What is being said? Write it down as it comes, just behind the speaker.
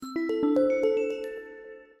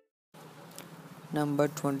Number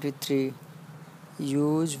 23.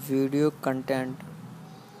 Use video content.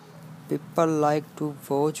 People like to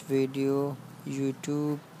watch video.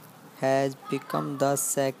 YouTube has become the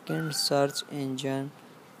second search engine.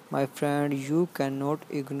 My friend, you cannot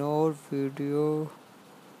ignore video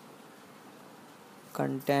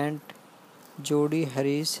content. Jody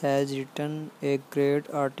Harris has written a great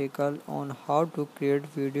article on how to create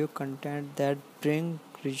video content that bring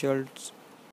results.